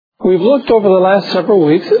We've looked over the last several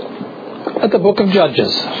weeks at the book of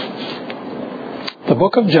Judges. The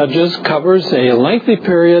book of Judges covers a lengthy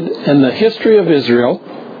period in the history of Israel.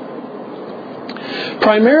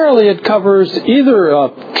 Primarily it covers either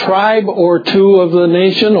a tribe or two of the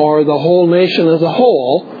nation or the whole nation as a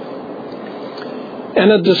whole.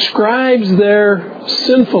 And it describes their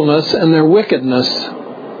sinfulness and their wickedness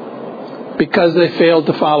because they failed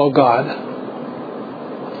to follow God.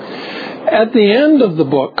 At the end of the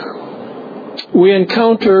book, we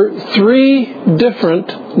encounter three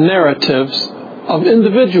different narratives of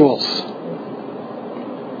individuals.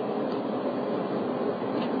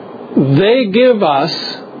 They give us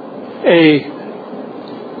a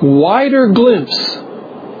wider glimpse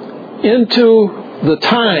into the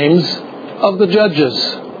times of the judges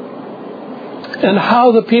and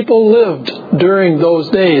how the people lived during those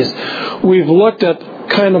days. We've looked at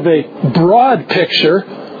kind of a broad picture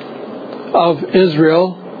of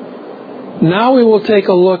Israel. Now we will take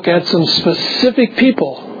a look at some specific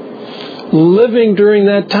people living during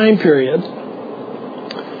that time period.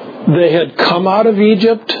 They had come out of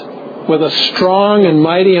Egypt with a strong and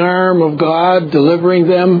mighty arm of God delivering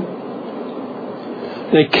them.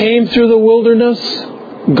 They came through the wilderness.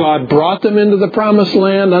 God brought them into the promised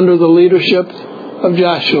land under the leadership of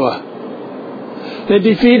Joshua. They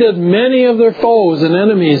defeated many of their foes and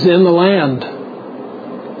enemies in the land.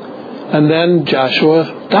 And then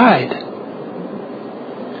Joshua died.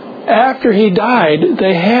 After he died,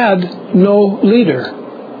 they had no leader.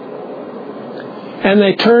 And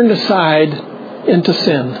they turned aside into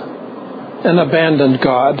sin and abandoned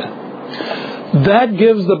God. That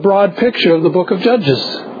gives the broad picture of the book of Judges.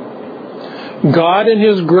 God in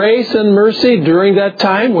His grace and mercy during that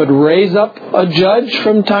time would raise up a judge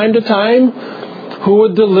from time to time who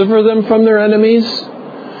would deliver them from their enemies.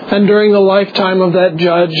 And during the lifetime of that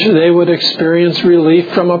judge, they would experience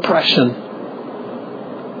relief from oppression.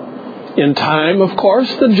 In time, of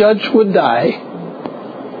course, the judge would die.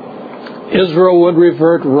 Israel would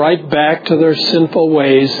revert right back to their sinful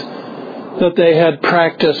ways that they had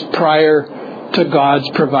practiced prior to God's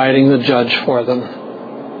providing the judge for them.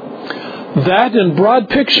 That, in broad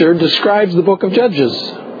picture, describes the book of Judges.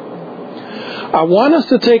 I want us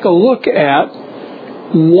to take a look at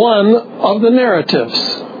one of the narratives,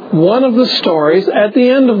 one of the stories at the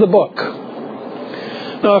end of the book.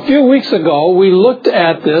 Now, a few weeks ago, we looked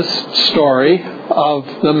at this story of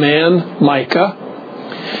the man Micah,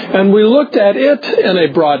 and we looked at it in a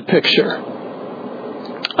broad picture.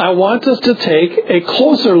 I want us to take a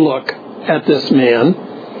closer look at this man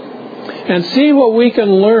and see what we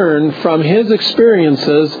can learn from his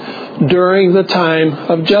experiences during the time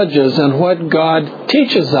of Judges and what God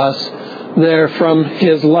teaches us there from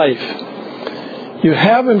his life. You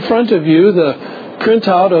have in front of you the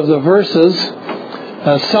printout of the verses.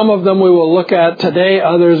 Some of them we will look at today,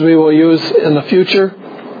 others we will use in the future.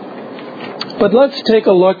 But let's take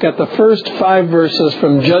a look at the first 5 verses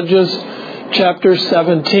from Judges chapter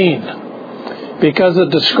 17, because it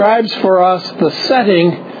describes for us the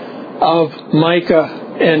setting of Micah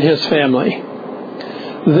and his family.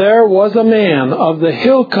 There was a man of the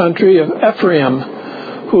hill country of Ephraim,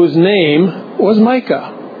 whose name was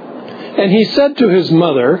Micah. And he said to his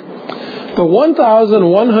mother, "The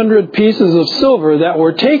 1,100 pieces of silver that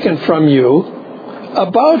were taken from you,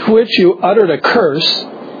 about which you uttered a curse,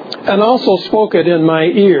 and also spoke it in my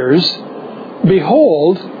ears,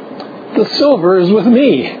 behold, the silver is with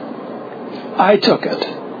me. I took it."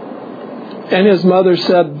 And his mother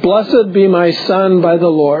said, "Blessed be my son by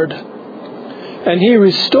the Lord." And he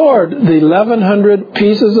restored the 1,100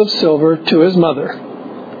 pieces of silver to his mother.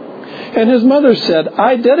 And his mother said,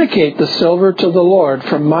 "I dedicate the silver to the Lord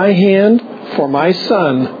from my hand for my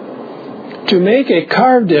son, to make a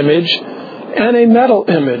carved image and a metal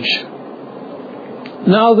image.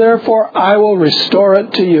 Now therefore I will restore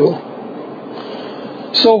it to you."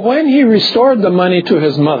 So when he restored the money to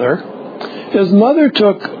his mother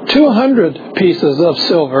took 200 pieces of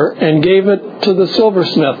silver and gave it to the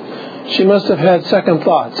silversmith. She must have had second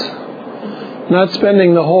thoughts. Not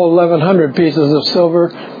spending the whole 1,100 pieces of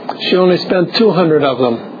silver, she only spent 200 of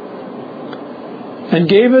them. And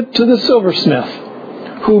gave it to the silversmith,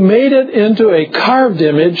 who made it into a carved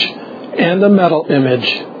image and a metal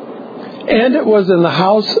image. And it was in the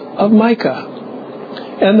house of Micah.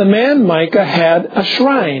 And the man Micah had a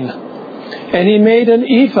shrine. And he made an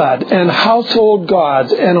ephod and household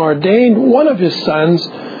gods, and ordained one of his sons,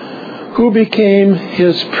 who became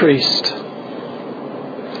his priest.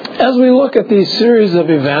 As we look at these series of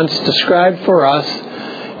events described for us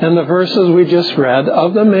in the verses we just read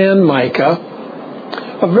of the man Micah,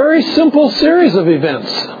 a very simple series of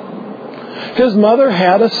events. His mother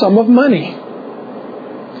had a sum of money.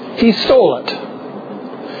 He stole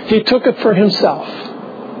it. He took it for himself.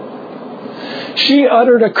 She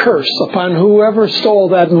uttered a curse upon whoever stole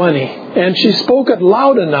that money, and she spoke it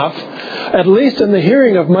loud enough, at least in the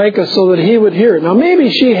hearing of Micah, so that he would hear it. Now, maybe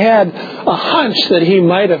she had a hunch that he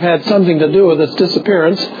might have had something to do with its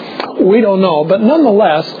disappearance. We don't know, but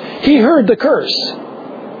nonetheless, he heard the curse.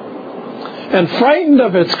 And frightened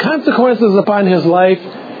of its consequences upon his life,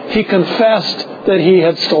 he confessed that he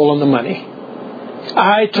had stolen the money.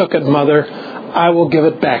 I took it, mother. I will give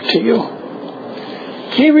it back to you.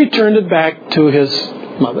 He returned it back to his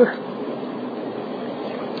mother.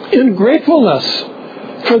 In gratefulness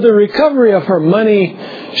for the recovery of her money,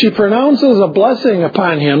 she pronounces a blessing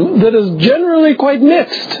upon him that is generally quite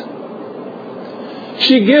mixed.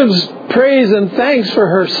 She gives praise and thanks for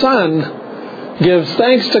her son, gives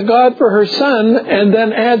thanks to God for her son, and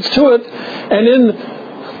then adds to it, and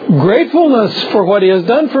in gratefulness for what he has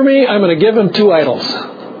done for me, I'm going to give him 2 idols.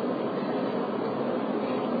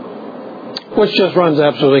 Which just runs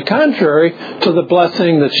absolutely contrary to the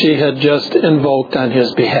blessing that she had just invoked on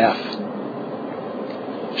his behalf.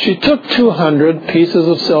 She took 200 pieces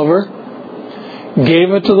of silver,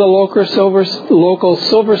 gave it to the local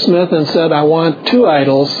silversmith, and said, I want 2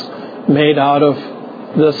 idols made out of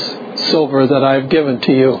this silver that I've given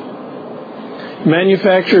to you.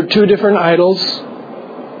 Manufactured 2 different idols,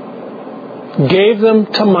 gave them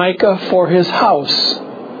to Micah for his house.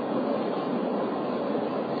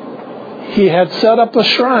 He had set up a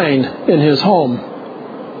shrine in his home.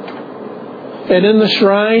 And in the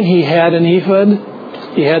shrine he had an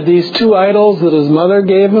ephod. He had these 2 idols that his mother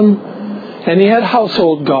gave him. And he had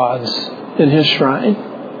household gods in his shrine.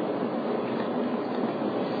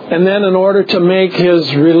 And then in order to make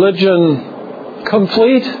his religion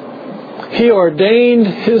complete, he ordained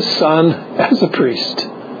his son as a priest.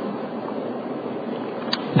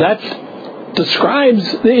 That describes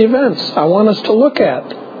the events I want us to look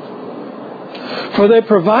at. For they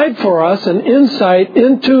provide for us an insight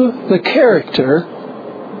into the character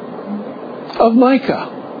of Micah.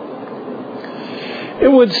 It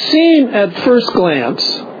would seem at first glance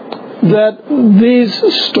that these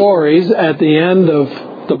stories at the end of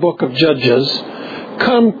the book of Judges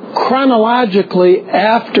come chronologically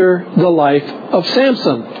after the life of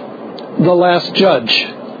Samson, the last judge.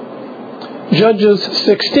 Judges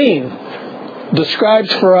 16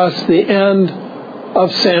 describes for us the end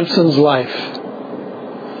of Samson's life.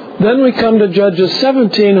 Then we come to Judges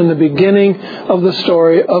 17 and the beginning of the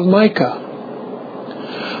story of Micah.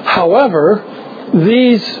 However,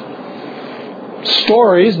 these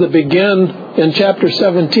stories that begin in chapter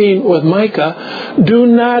 17 with Micah do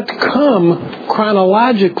not come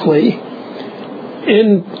chronologically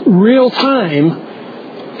in real time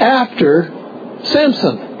after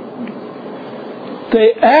Samson.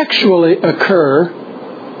 They actually occur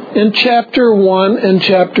in chapter 1 and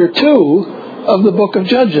chapter 2 of the book of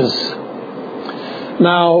Judges.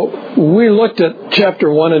 Now, we looked at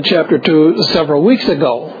chapter 1 and chapter 2 several weeks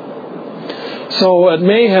ago. So it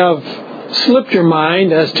may have slipped your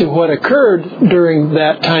mind as to what occurred during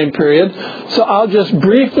that time period. So I'll just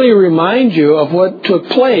briefly remind you of what took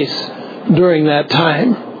place during that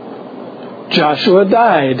time. Joshua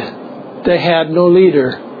died. They had no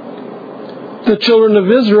leader. The children of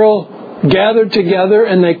Israel gathered together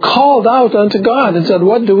and they called out unto God and said,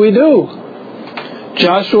 what do we do?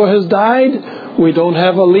 Joshua has died. We don't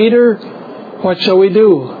have a leader. What shall we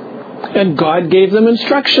do? And God gave them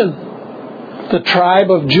instruction. The tribe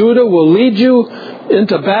of Judah will lead you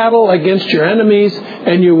into battle against your enemies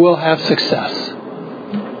and you will have success.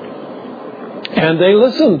 And they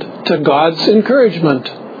listened to God's encouragement.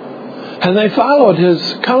 And they followed his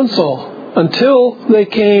counsel until they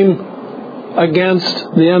came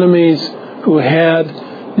against the enemies who had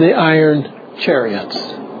the iron chariots.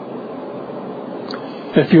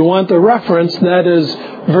 If you want the reference, that is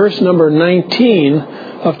verse number 19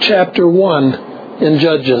 of chapter 1 in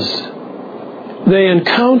Judges. They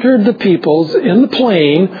encountered the peoples in the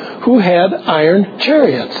plain who had iron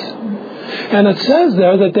chariots. And it says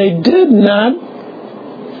there that they did not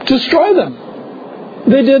destroy them.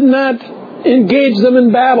 They did not engage them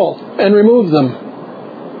in battle and remove them.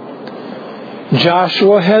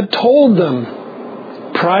 Joshua had told them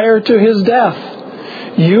prior to his death,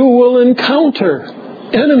 you will encounter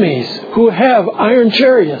enemies who have iron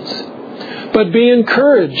chariots. But be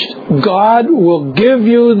encouraged. God will give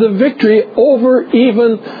you the victory over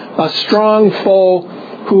even a strong foe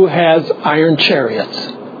who has iron chariots.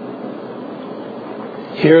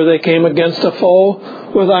 Here they came against a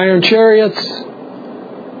foe with iron chariots.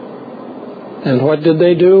 And what did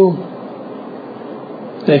they do?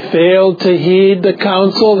 They failed to heed the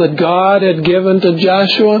counsel that God had given to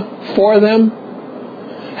Joshua for them.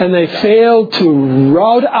 And they failed to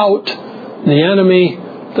rout out the enemy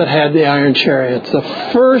that had the iron chariots. The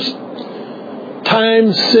first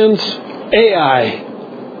time since Ai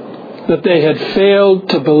that they had failed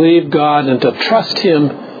to believe God and to trust Him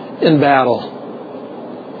in battle.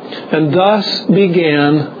 And thus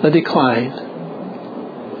began the decline.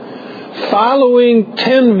 Following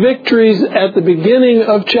 10 victories at the beginning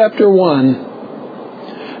of chapter 1,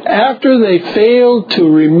 after they failed to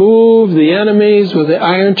remove the enemies with the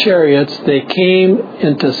iron chariots, they came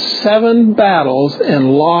into 7 battles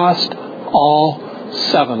and lost all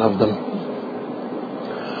 7 of them.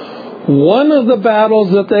 One of the battles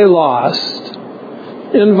that they lost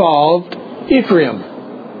involved Ephraim,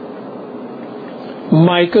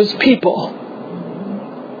 Micah's people.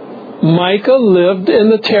 Micah lived in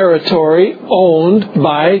the territory owned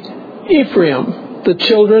by Ephraim, the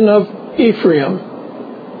children of Ephraim.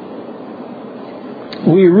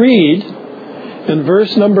 We read in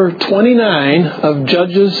verse number 29 of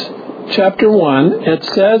Judges chapter 1, it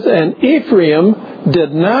says, "And Ephraim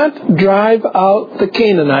did not drive out the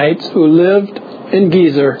Canaanites who lived in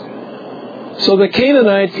Gezer. So the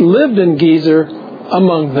Canaanites lived in Gezer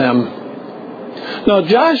among them." Now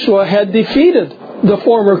Joshua had defeated the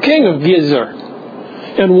former king of Gezer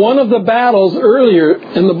in one of the battles earlier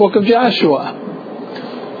in the book of Joshua.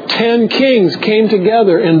 10 kings came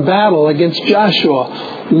together in battle against Joshua.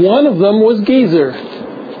 One of them was Gezer.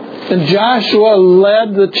 And Joshua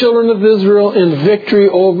led the children of Israel in victory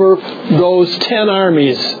over those 10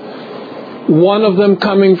 armies, one of them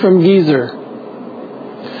coming from Gezer.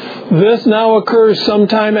 This now occurs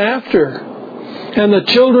sometime after. And the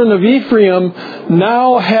children of Ephraim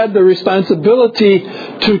now had the responsibility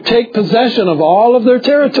to take possession of all of their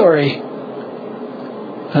territory.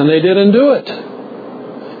 And they didn't do it.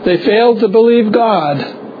 They failed to believe God.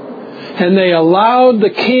 And they allowed the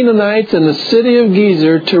Canaanites in the city of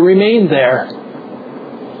Gezer to remain there.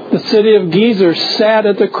 The city of Gezer sat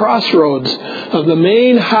at the crossroads of the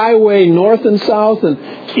main highway north and south and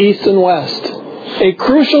east and west. A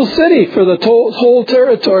crucial city for the whole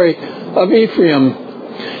territory of Ephraim.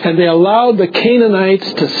 And they allowed the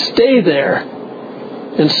Canaanites to stay there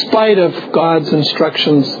in spite of God's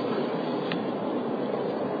instructions.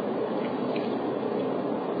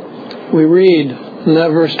 We read in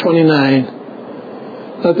that verse 29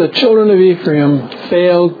 that the children of Ephraim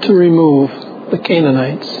failed to remove the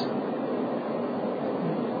Canaanites.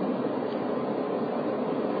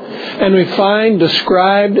 And we find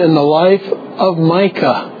described in the life of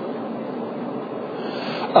Micah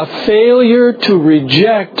a failure to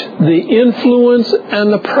reject the influence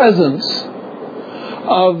and the presence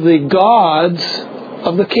of the gods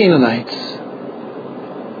of the Canaanites.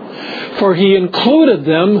 For he included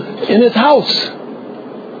them in his house,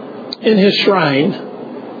 in his shrine.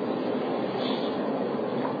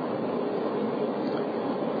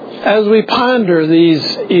 As we ponder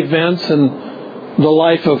these events in the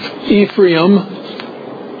life of Ephraim,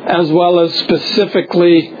 as well as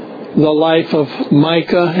specifically the life of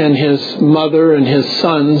Micah and his mother and his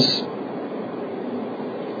sons,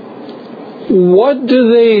 what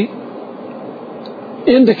do they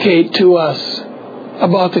indicate to us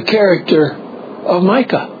about the character of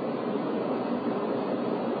Micah?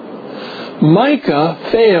 Micah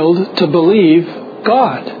failed to believe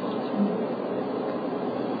God.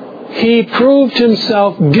 He proved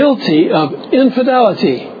himself guilty of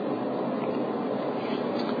infidelity.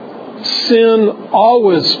 Sin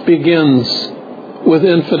always begins with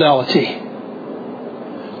infidelity.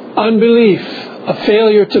 Unbelief, a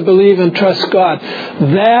failure to believe and trust God.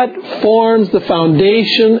 That forms the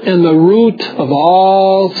foundation and the root of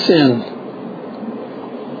all sin.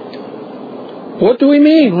 What do we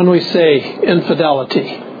mean when we say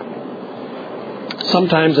infidelity?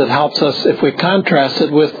 Sometimes it helps us if we contrast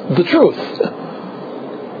it with the truth.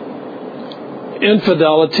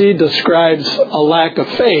 Infidelity describes a lack of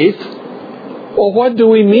faith. Well, what do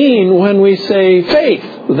we mean when we say faith,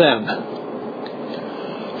 then?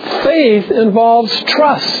 Faith involves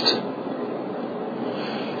trust.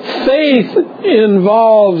 Faith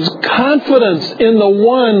involves confidence in the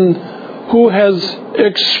one who has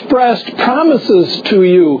expressed promises to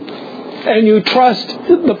you. And you trust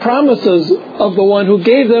the promises of the one who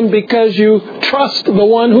gave them because you trust the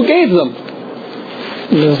one who gave them.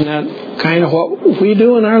 Isn't that kind of what we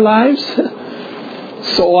do in our lives?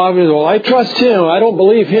 So obvious. Well, I trust him. I don't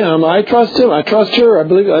believe him. I trust him. I trust her. I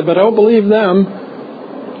believe, but I don't believe them.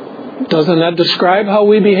 Doesn't that describe how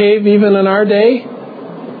we behave even in our day?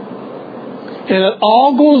 And it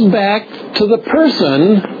all goes back to the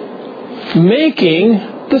person making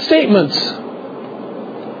the statements.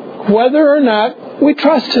 Whether or not we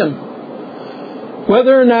trust him.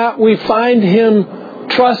 Whether or not we find him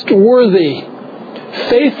trustworthy,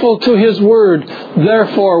 faithful to his word,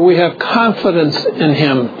 therefore we have confidence in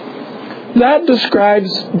him. That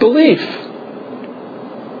describes belief.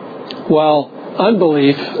 While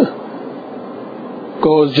unbelief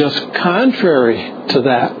goes just contrary to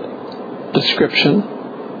that description.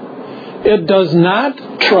 It does not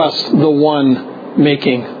trust the one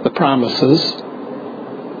making the promises.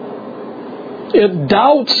 It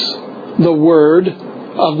doubts the word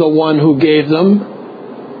of the one who gave them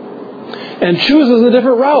and chooses a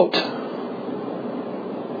different route.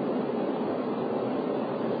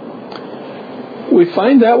 We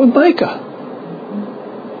find that with Micah.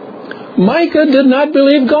 Micah did not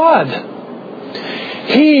believe God.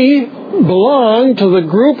 He belonged to the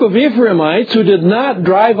group of Ephraimites who did not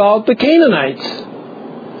drive out the Canaanites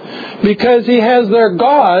because he has their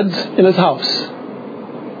gods in his house.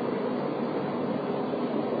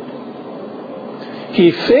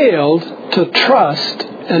 He failed to trust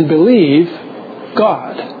and believe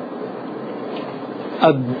God.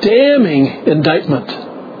 A damning indictment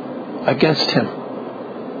against him.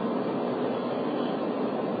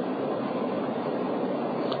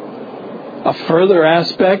 A further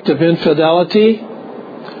aspect of infidelity,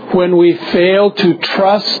 when we fail to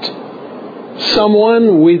trust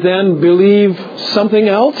someone, we then believe something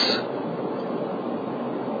else.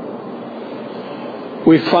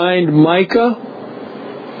 We find Micah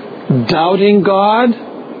doubting God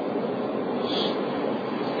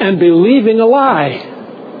and believing a lie.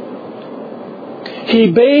 He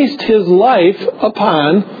based his life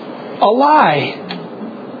upon a lie.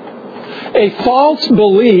 A false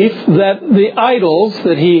belief that the idols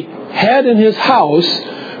that he had in his house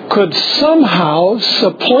could somehow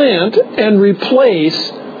supplant and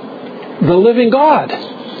replace the living God.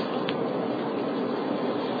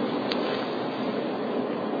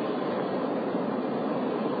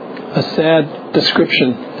 A sad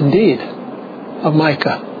description, indeed, of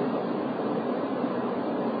Micah.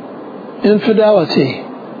 Infidelity,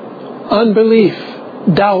 unbelief,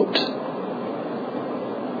 doubt,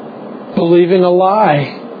 believing a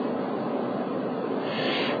lie.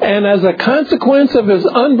 And as a consequence of his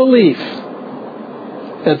unbelief,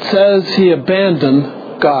 it says he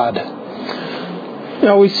abandoned God.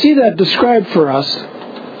 Now we see that described for us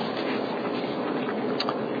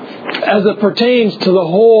as it pertains to the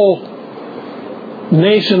whole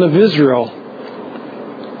nation of Israel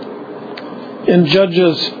in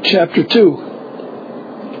Judges chapter 2,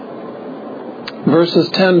 verses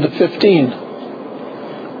 10 to 15.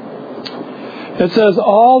 It says,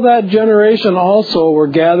 "All that generation also were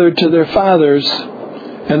gathered to their fathers,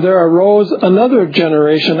 and there arose another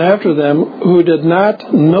generation after them who did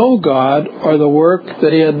not know God or the work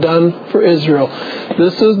that he had done for Israel."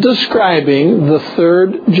 This is describing the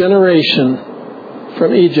third generation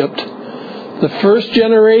from Egypt. The first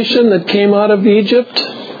generation that came out of Egypt,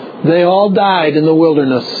 they all died in the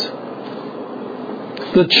wilderness.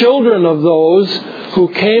 The children of those who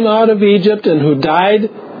came out of Egypt and who died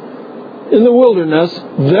in the wilderness,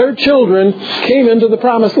 their children came into the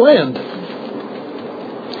promised land.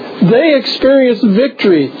 They experienced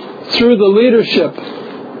victory through the leadership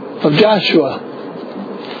of Joshua.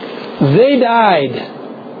 They died.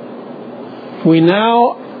 We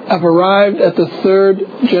now have arrived at the third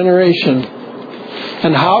generation.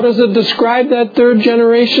 And how does it describe that third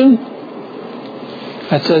generation?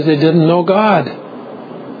 It says they didn't know God.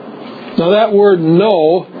 Now that word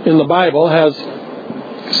know in the Bible has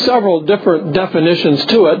several different definitions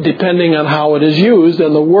to it depending on how it is used,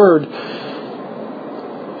 and the word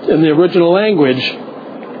in the original language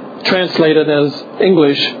translated as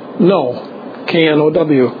English know,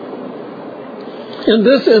 K-N-O-W. In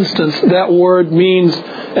this instance, that word means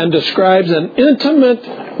and describes an intimate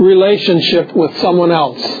relationship with someone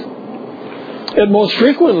else. It most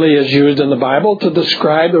frequently is used in the Bible to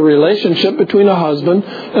describe the relationship between a husband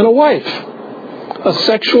and a wife. A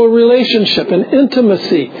sexual relationship, an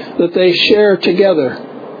intimacy that they share together.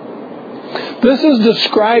 This is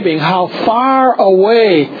describing how far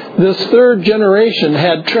away this third generation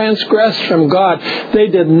had transgressed from God. They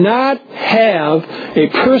did not have a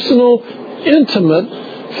personal, intimate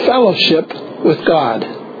fellowship with God.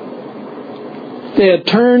 They had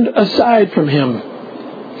turned aside from him.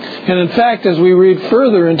 And in fact, as we read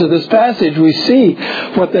further into this passage, we see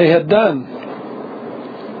what they had done.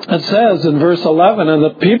 It says in verse 11, "And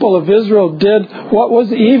the people of Israel did what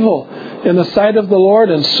was evil in the sight of the Lord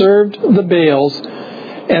and served the Baals,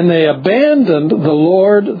 and they abandoned the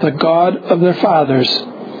Lord, the God of their fathers,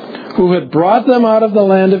 who had brought them out of the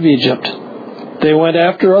land of Egypt. They went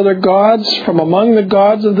after other gods from among the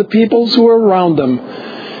gods of the peoples who were around them,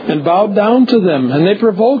 and bowed down to them, and they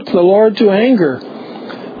provoked the Lord to anger.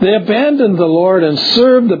 They abandoned the Lord and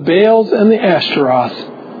served the Baals and the Ashtaroth.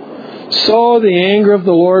 So the anger of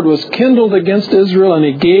the Lord was kindled against Israel, and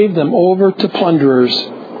he gave them over to plunderers,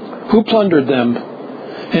 who plundered them.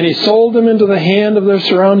 And he sold them into the hand of their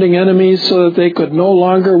surrounding enemies, so that they could no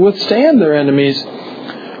longer withstand their enemies.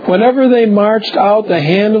 Whenever they marched out, the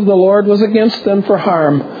hand of the Lord was against them for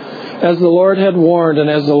harm, as the Lord had warned, and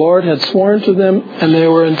as the Lord had sworn to them, and they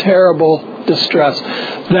were in terrible distress.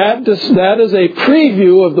 That is a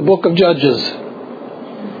preview of the book of Judges.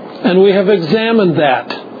 And we have examined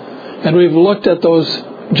that. And we've looked at those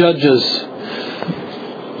judges.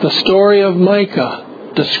 The story of Micah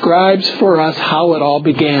describes for us how it all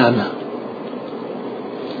began.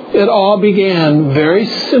 It all began very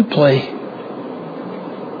simply,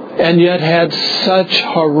 and yet had such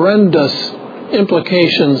horrendous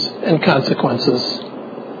implications and consequences.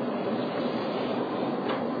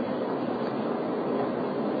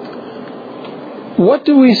 What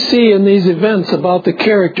do we see in these events about the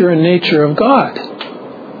character and nature of God?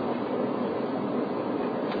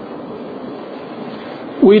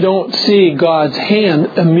 We don't see God's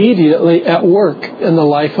hand immediately at work in the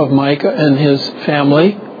life of Micah and his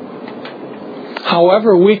family.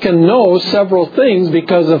 However, we can know several things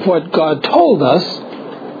because of what God told us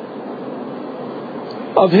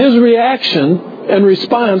of his reaction and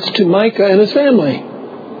response to Micah and his family.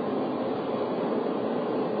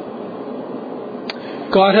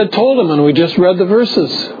 God had told him, and we just read the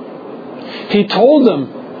verses. He told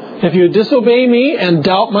them, if you disobey me and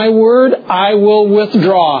doubt my word, I will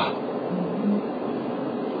withdraw.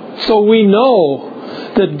 So we know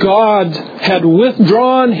that God had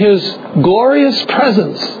withdrawn his glorious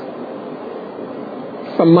presence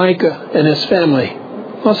from Micah and his family.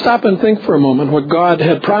 Now stop and think for a moment what God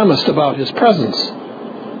had promised about his presence.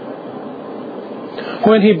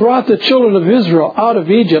 When he brought the children of Israel out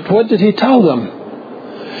of Egypt, what did he tell them?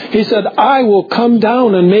 He said, I will come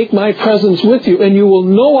down and make my presence with you, and you will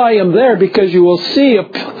know I am there because you will see a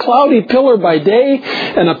cloudy pillar by day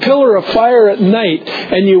and a pillar of fire at night,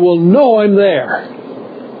 and you will know I'm there.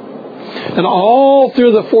 And all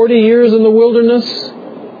through the 40 years in the wilderness,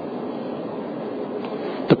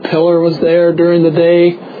 the pillar was there during the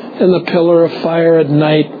day, and the pillar of fire at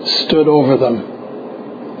night stood over them.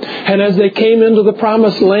 And as they came into the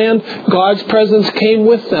promised land, God's presence came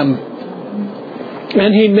with them.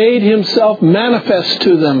 And he made himself manifest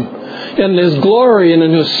to them in his glory and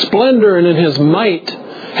in his splendor and in his might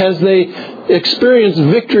as they experienced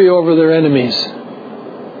victory over their enemies.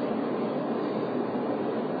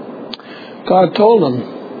 God told them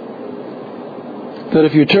that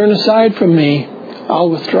if you turn aside from me,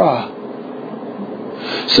 I'll withdraw.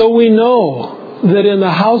 So we know that in the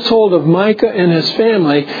household of Micah and his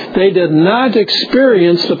family, they did not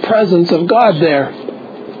experience the presence of God there.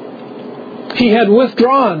 He had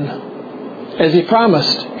withdrawn as he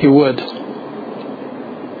promised he would.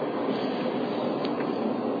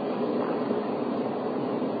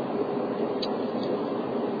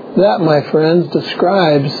 That, my friends,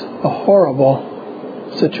 describes a horrible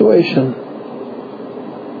situation.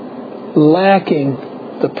 Lacking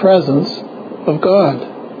the presence of God.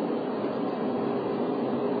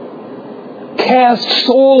 Cast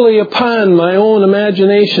solely upon my own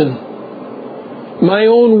imagination, my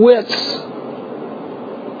own wits,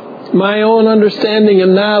 my own understanding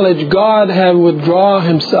and knowledge, God had withdrawn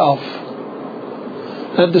himself.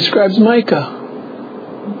 That describes Micah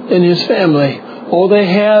and his family. Oh, they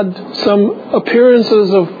had some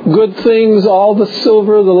appearances of good things, all the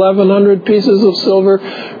silver, the 1,100 pieces of silver,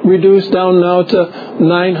 reduced down now to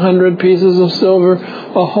 900 pieces of silver,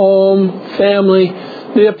 a home, family,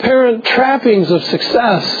 the apparent trappings of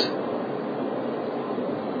success,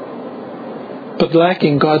 but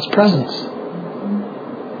lacking God's presence.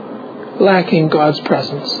 Lacking God's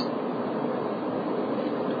presence.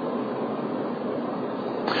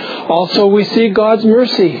 Also, we see God's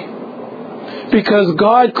mercy, because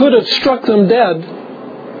God could have struck them dead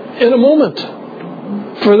in a moment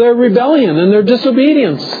for their rebellion and their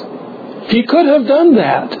disobedience. He could have done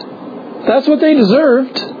that. That's what they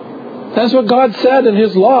deserved. That's what God said in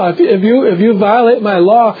his law. If you violate my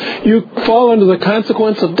law, you fall under the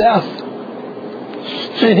consequence of death.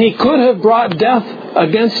 And he could have brought death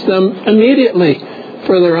against them immediately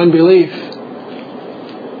for their unbelief.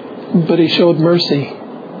 But he showed mercy,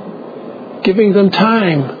 giving them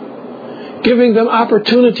time, giving them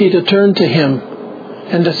opportunity to turn to him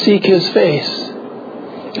and to seek his face.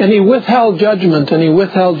 And he withheld judgment, and he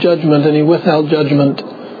withheld judgment, and he withheld judgment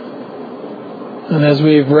And as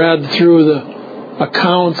we've read through the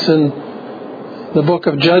accounts in the book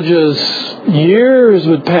of Judges, years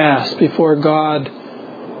would pass before God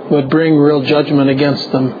would bring real judgment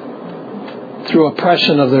against them through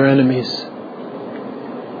oppression of their enemies.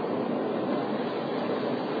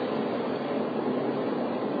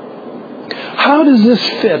 How does this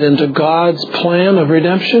fit into God's plan of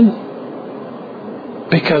redemption?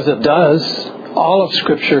 Because it does. All of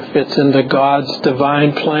Scripture fits into God's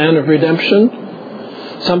divine plan of redemption.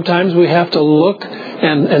 Sometimes we have to look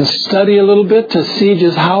and study a little bit to see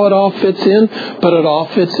just how it all fits in, but it all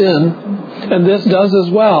fits in. And this does as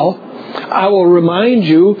well. I will remind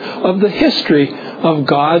you of the history of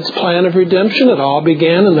God's plan of redemption. It all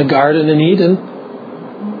began in the Garden in Eden.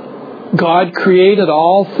 God created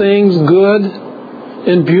all things good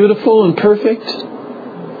and beautiful and perfect.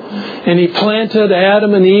 And He planted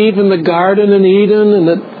Adam and Eve in the Garden in Eden, and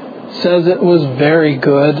it says it was very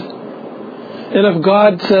good. And if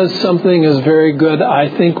God says something is very good, I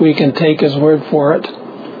think we can take His word for it.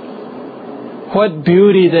 What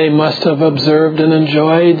beauty they must have observed and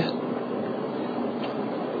enjoyed.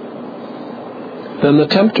 Then the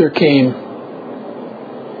tempter came.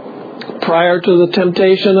 Prior to the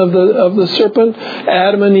temptation of the serpent,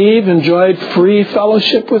 Adam and Eve enjoyed free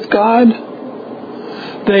fellowship with God.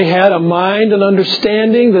 They had a mind and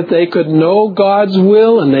understanding that they could know God's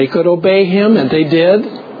will and they could obey Him, and they did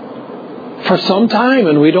for some time,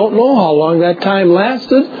 and we don't know how long that time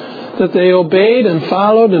lasted, that they obeyed and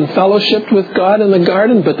followed and fellowshiped with God in the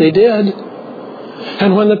garden, but they did.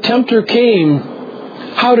 And when the tempter came,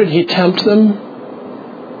 how did he tempt them?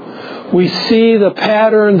 We see the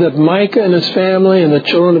pattern that Micah and his family and the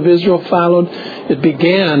children of Israel followed. It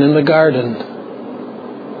began in the garden.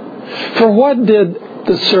 For what did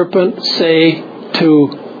the serpent say to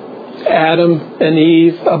Adam and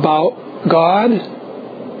Eve about God?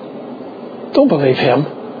 Don't believe him.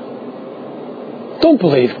 Don't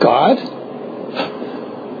believe God.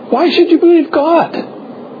 Why should you believe God?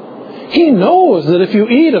 He knows that if you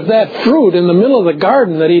eat of that fruit in the middle of the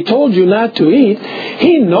garden that He told you not to eat,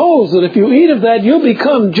 He knows that if you eat of that, you'll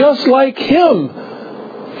become just like Him.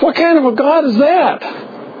 What kind of a God is that?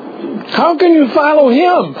 How can you follow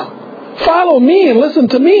Him? Follow me and listen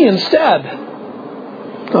to me instead.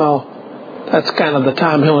 Well, that's kind of the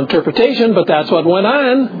Tom Hill interpretation, but that's what went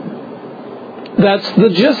on. That's the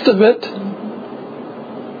gist of it.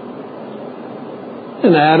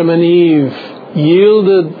 And Adam and Eve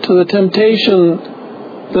yielded to the temptation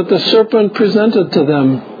that the serpent presented to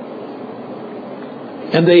them.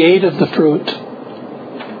 And they ate of the fruit.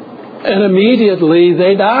 And immediately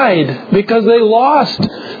they died because they lost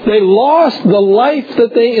the life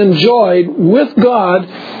that they enjoyed with God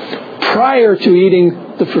prior to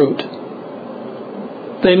eating the fruit.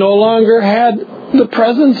 They no longer had the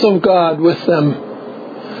presence of God with them.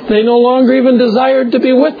 They no longer even desired to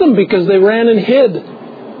be with them because they ran and hid.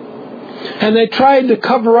 And they tried to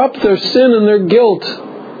cover up their sin and their guilt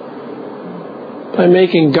by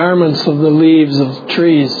making garments of the leaves of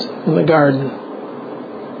trees in the garden.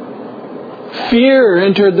 Fear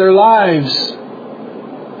entered their lives.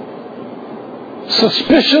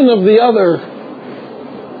 Suspicion of the other.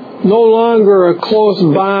 No longer a close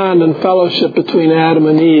bond and fellowship between Adam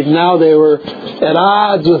and Eve. Now they were at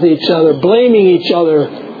odds with each other, blaming each other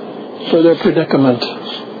for their predicament.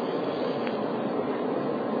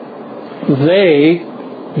 They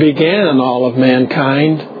began all of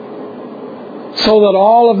mankind, so that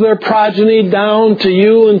all of their progeny down to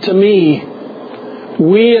you and to me,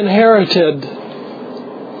 we inherited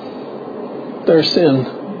their sin.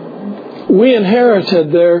 We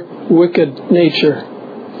inherited their wicked nature.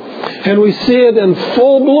 And we see it in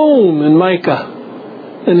full bloom in Micah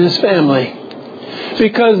and his family.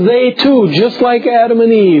 Because they too, just like Adam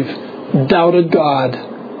and Eve, doubted God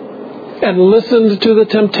and listened to the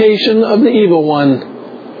temptation of the evil one,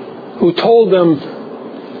 who told them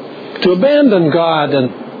to abandon God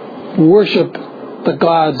and worship the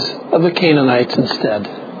gods of the Canaanites instead.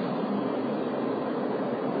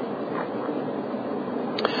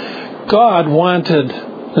 God wanted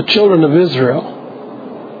the children of Israel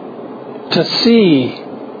to see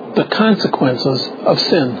the consequences of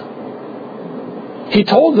sin. He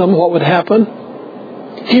told them what would happen.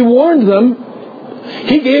 He warned them.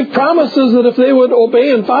 He gave promises that if they would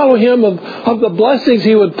obey and follow Him of the blessings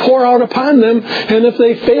He would pour out upon them, and if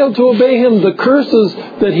they failed to obey Him, the curses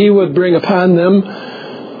that He would bring upon them.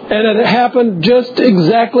 And it happened just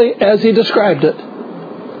exactly as He described it.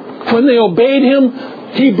 When they obeyed Him,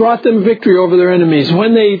 He brought them victory over their enemies.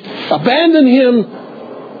 When they abandoned Him,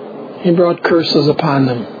 He brought curses upon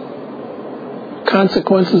them.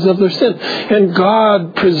 Consequences of their sin. And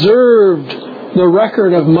God preserved the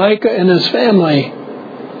record of Micah and his family,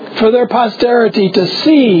 for their posterity to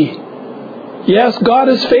see, yes, God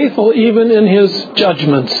is faithful even in His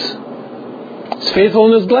judgments. He's faithful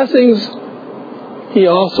in His blessings. He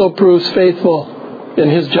also proves faithful in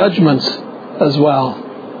His judgments as well.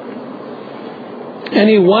 And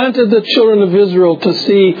He wanted the children of Israel to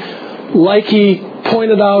see, like He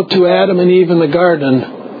pointed out to Adam and Eve in the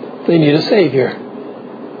garden, they need a Savior.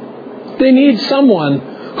 They need someone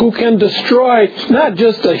who can destroy not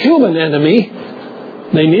just a human enemy,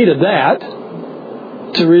 they needed that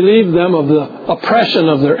to relieve them of the oppression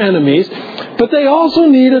of their enemies, but they also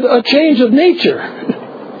needed a change of nature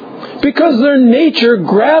because their nature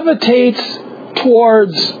gravitates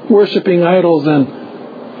towards worshiping idols and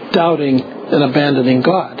doubting and abandoning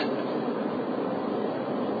God.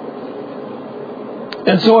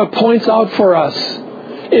 And so it points out for us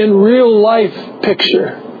in real life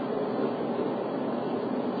picture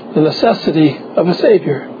the necessity of a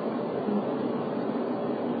Savior.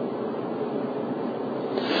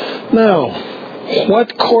 Now,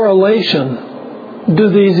 what correlation do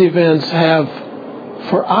these events have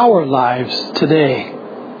for our lives today?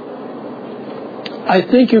 I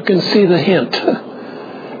think you can see the hint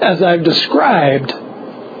as I've described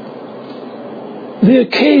the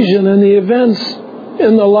occasion and the events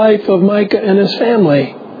in the life of Micah and his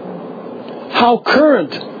family, how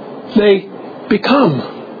current they become.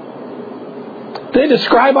 They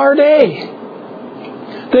describe our day.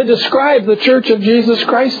 They describe the Church of Jesus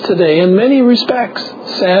Christ today in many respects,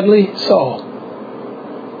 sadly so.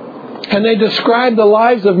 And they describe the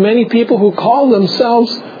lives of many people who call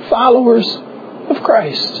themselves followers of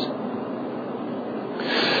Christ.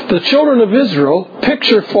 The children of Israel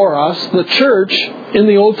picture for us the church in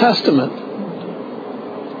the Old Testament.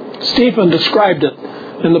 Stephen described it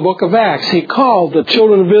in the book of Acts. He called the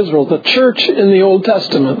children of Israel the church in the Old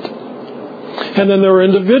Testament. And then there were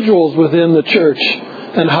individuals within the church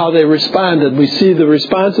and how they responded. We see the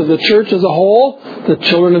response of the church as a whole, the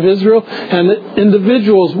children of Israel, and the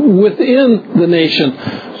individuals within the nation,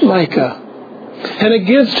 Micah. And it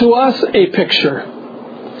gives to us a picture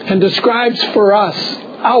and describes for us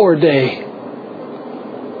our day.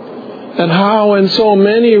 And how in so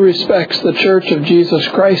many respects the Church of Jesus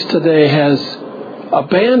Christ today has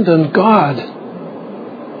abandoned God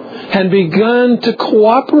and begun to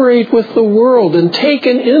cooperate with the world and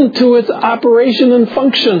taken into its operation and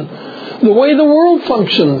function the way the world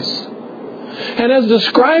functions. And has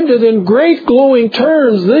described it in great glowing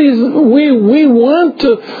terms. We want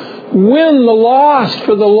to win the lost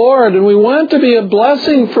for the Lord, and we want to be a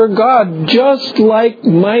blessing for God, just like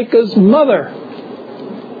Micah's mother.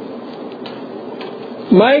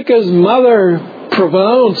 Micah's mother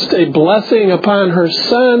pronounced a blessing upon her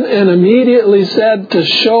son and immediately said, to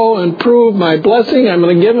show and prove my blessing, I'm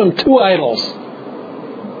going to give him 2 idols.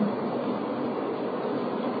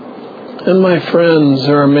 And my friends,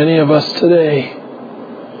 there are many of us today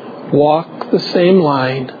walk the same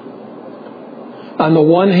line. On the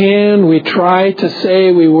one hand, we try to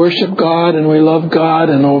say we worship God and we love God,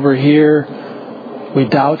 and over here we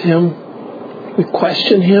doubt Him, we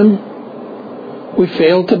question Him, we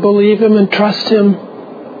fail to believe Him and trust Him,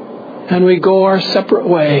 and we go our separate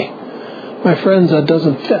way. My friends, that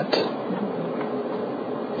doesn't fit.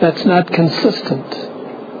 That's not consistent.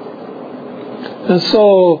 And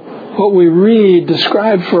so, what we read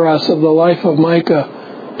described for us of the life of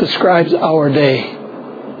Micah describes our day.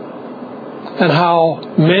 And how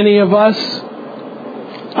many of us,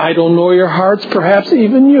 I don't know your hearts, perhaps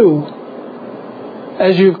even you,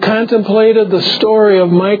 as you've contemplated the story of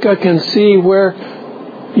Micah, can see where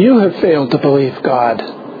you have failed to believe God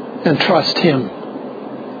and trust Him.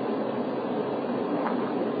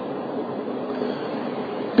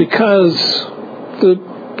 Because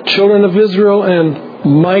the children of Israel and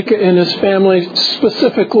Micah and his family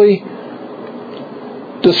specifically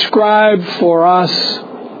describe for us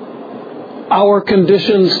our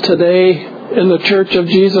conditions today in the Church of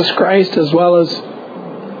Jesus Christ, as well as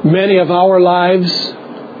many of our lives.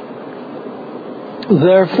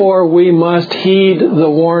 Therefore, we must heed the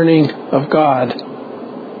warning of God.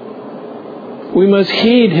 We must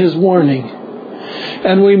heed His warning.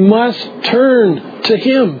 And we must turn to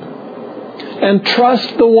Him and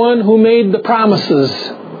trust the one who made the promises,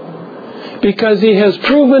 because He has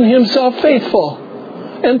proven Himself faithful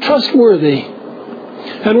and trustworthy.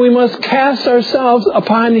 And we must cast ourselves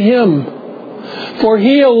upon Him, for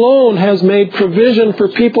He alone has made provision for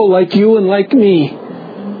people like you and like me.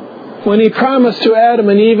 When He promised to Adam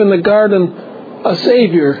and Eve in the garden a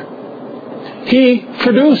Savior, He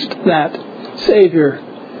produced that Savior,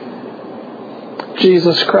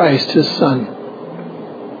 Jesus Christ, His Son.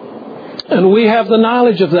 And we have the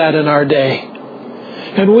knowledge of that in our day.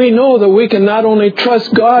 And we know that we can not only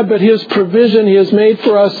trust God, but His provision He has made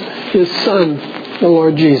for us, His Son, the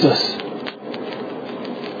Lord Jesus.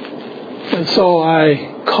 And so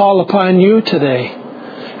I call upon you today,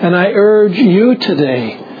 and I urge you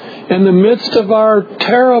today, in the midst of our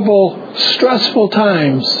terrible, stressful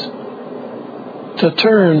times, to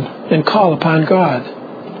turn and call upon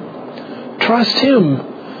God. Trust Him,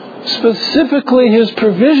 specifically His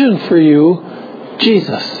provision for you,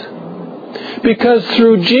 Jesus. Because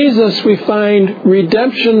through Jesus we find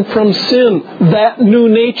redemption from sin, that new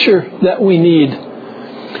nature that we need.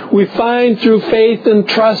 We find through faith and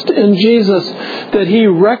trust in Jesus that He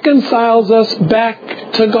reconciles us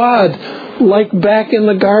back to God, like back in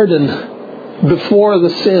the garden before the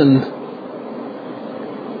sin.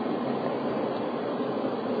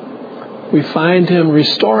 We find Him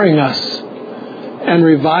restoring us and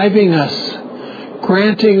reviving us,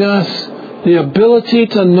 granting us the ability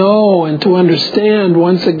to know and to understand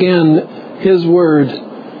once again His Word,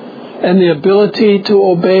 and the ability to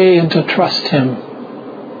obey and to trust Him.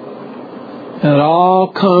 And it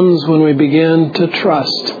all comes when we begin to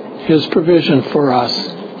trust His provision for us,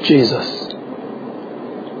 Jesus.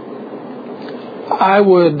 I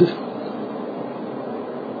would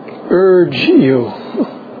urge you,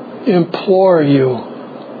 implore you,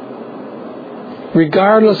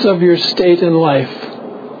 regardless of your state in life,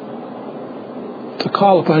 to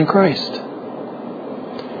call upon Christ.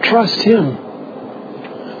 Trust Him.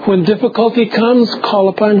 When difficulty comes, call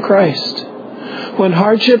upon Christ. When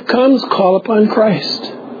hardship comes, call upon Christ.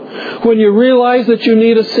 When you realize that you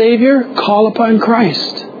need a Savior, call upon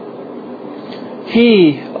Christ.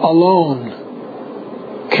 He alone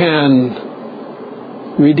can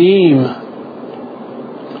redeem,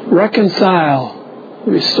 reconcile,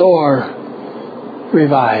 restore,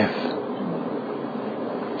 revive.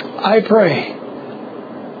 I pray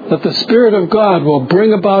that the Spirit of God will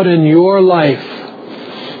bring about in your life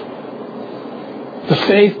the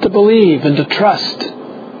faith to believe and to trust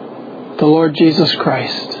the Lord Jesus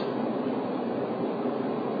Christ.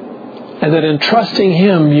 And that in trusting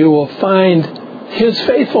Him you will find His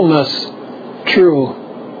faithfulness true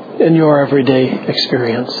in your everyday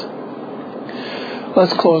experience.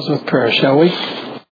 Let's close with prayer, shall we?